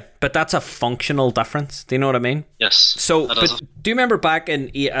 Yeah, but that's a functional difference. Do you know what I mean? Yes. So, but do you remember back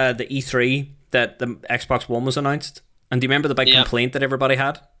in the E3 that the Xbox One was announced? And do you remember the big complaint that everybody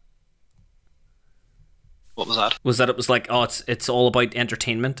had? What was that? Was that it was like, oh, it's all about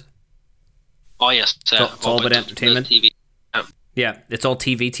entertainment. Oh yes, it's all about entertainment. TV. Yeah, it's all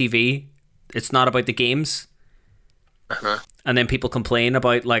TV. It's not about the games. Uh-huh. And then people complain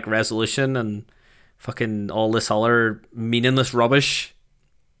about like resolution and fucking all this other meaningless rubbish.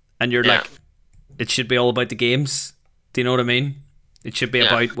 And you're like, it should be all about the games. Do you know what I mean? It should be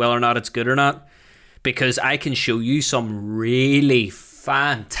about whether or not it's good or not. Because I can show you some really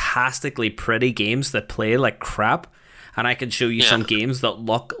fantastically pretty games that play like crap, and I can show you some games that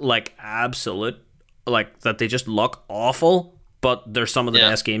look like absolute, like that they just look awful, but they're some of the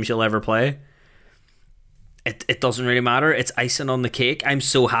best games you'll ever play. It doesn't really matter. It's icing on the cake. I'm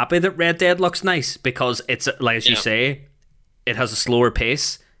so happy that Red Dead looks nice because it's, like as you say, it has a slower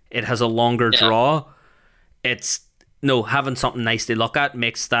pace, it has a longer draw. It's having something nice to look at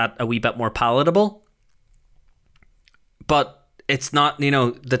makes that a wee bit more palatable. But it's not,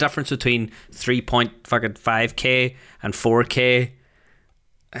 the difference between 3.5K and 4K,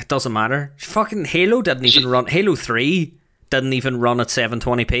 it doesn't matter. Fucking Halo didn't even run. Halo 3 didn't even run at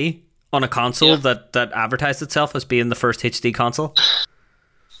 720p on a console that advertised itself as being the first HD console.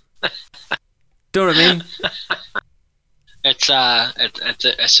 Do you know what I mean? It's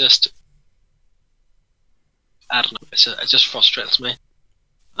just, I don't know. It just frustrates me.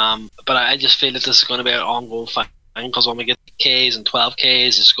 But I just feel that this is going to be an ongoing thing, because when we get Ks and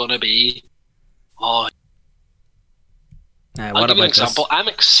 12Ks, it's going to be what I'll give you an example. I'm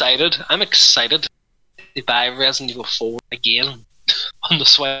excited to buy Resident Evil 4 again on the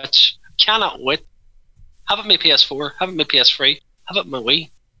Switch. Cannot wait. Have it on my PS4, have it on my PS3, have it on my Wii.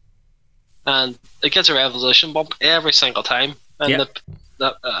 And it gets a resolution bump every single time. And I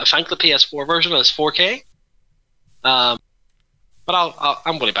think the PS4 version is 4K. But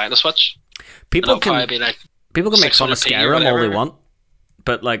I'm going to buy the Switch. People can make fun of Skyrim all they want,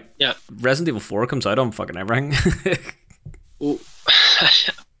 but Resident Evil 4 comes out on fucking everything.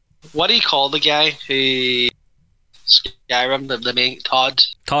 What do you call the guy who Skyrim, the main Todd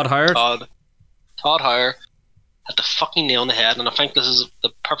Howard? Todd Howard had the fucking nail on the head, and I think this is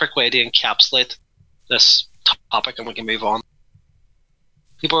the perfect way to encapsulate this topic, and we can move on.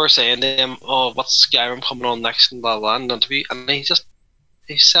 People were saying to him, "Oh, what's Skyrim coming on next?" and blah blah in the interview, and he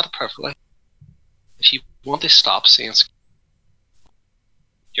said it perfectly. If you want to stop saying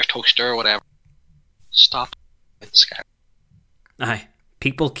your toaster or whatever, stop in Skyrim. Aye,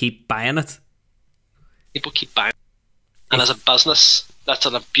 people keep buying it. People keep buying it. And as a business, that's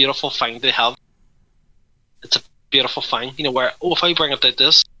a beautiful thing to have. It's a beautiful thing, where, if I bring out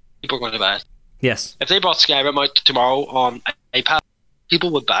this, people are going to buy it. Yes. If they brought Skyrim out tomorrow on iPad, people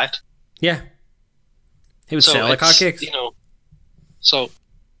would buy it. Yeah. He would sell like hotcakes. So,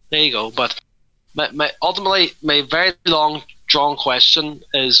 there you go. But ultimately, my very long, drawn question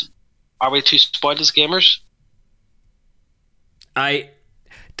is, are we too spoiled as gamers?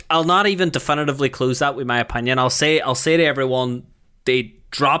 I'll not even definitively close that with my opinion. I'll say to everyone, they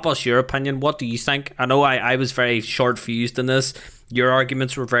drop us your opinion. What do you think? I know I was very short-fused in this. Your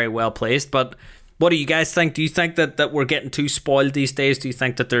arguments were very well placed, but what do you guys think? Do you think that we're getting too spoiled these days? Do you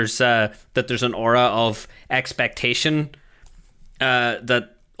think that there's an aura of expectation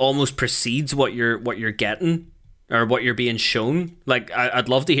that almost precedes what you're getting or what you're being shown? Like, I'd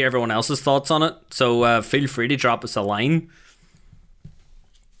love to hear everyone else's thoughts on it. So feel free to drop us a line.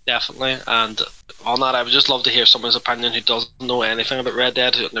 Definitely, and on that, I would just love to hear someone's opinion who doesn't know anything about Red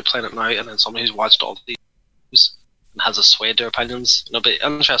Dead, and they're playing it now, and then someone who's watched all these and has a sway to their opinions. It'll be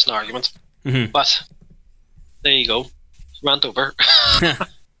an interesting argument. Mm-hmm. But there you go, rant over.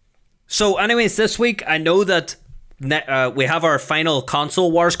 So, anyways, this week I know that we have our final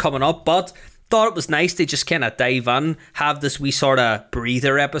console wars coming up, but thought it was nice to just kind of dive in, have this wee sort of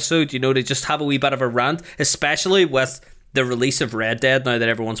breather episode, to just have a wee bit of a rant, especially with the release of Red Dead, now that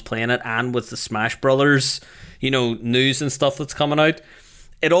everyone's playing it, and with the Smash Brothers, news and stuff that's coming out.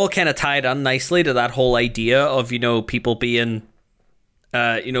 It all kind of tied in nicely to that whole idea of, people being,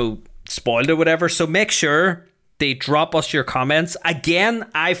 spoiled or whatever. So make sure they drop us your comments. Again,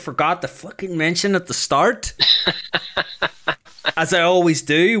 I forgot to fucking mention at the start, as I always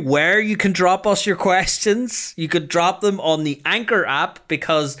do, where you can drop us your questions. You could drop them on the Anchor app,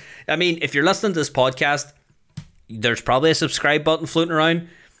 because, if you're listening to this podcast, there's probably a subscribe button floating around.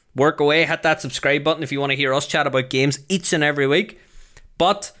 Work away, hit that subscribe button if you want to hear us chat about games each and every week.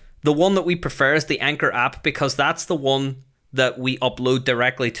 But the one that we prefer is the Anchor app, because that's the one that we upload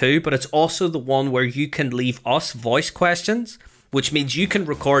directly to, but it's also the one where you can leave us voice questions, which means you can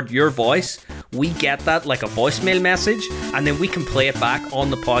record your voice. We get that like a voicemail message, and then we can play it back on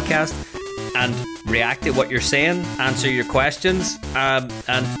the podcast and react to what you're saying, answer your questions, and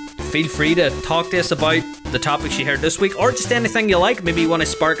feel free to talk to us about the topics you heard this week, or just anything you like. Maybe you want to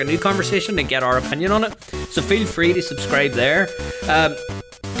spark a new conversation and get our opinion on it, so feel free to subscribe there.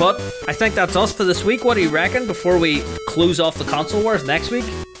 But I think that's us for this week. What do you reckon before we close off the console wars next week?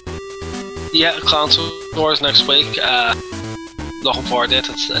 Yeah, console wars next week. Looking forward to it.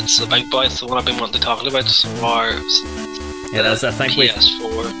 It's the big boy. It's the one I've been wanting to talk about. It is. I think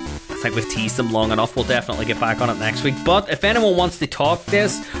PS4. I think we've teased them long enough. We'll definitely get back on it next week. But if anyone wants to talk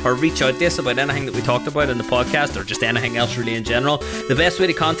this or reach out to us about anything that we talked about in the podcast, or just anything else really in general, the best way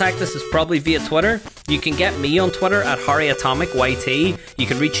to contact us is probably via Twitter. You can get me on Twitter at HarryAtomicYT. You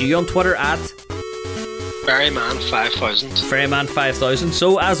can reach you on Twitter at Ferryman5000. Ferryman5000.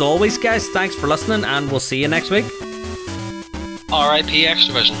 So as always, guys, thanks for listening, and we'll see you next week. R.I.P.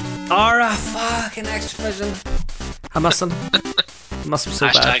 Extravision. Fucking Extravision. I must be so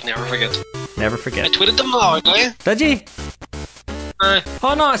Hashtag bad. never forget. Never forget. I tweeted them out, did you?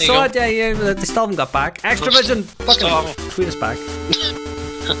 Oh no, I saw it. Yeah, they still haven't got back. Extravision, fucking tweet us back.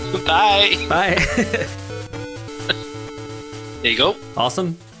 Bye. Bye. There you go.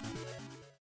 Awesome.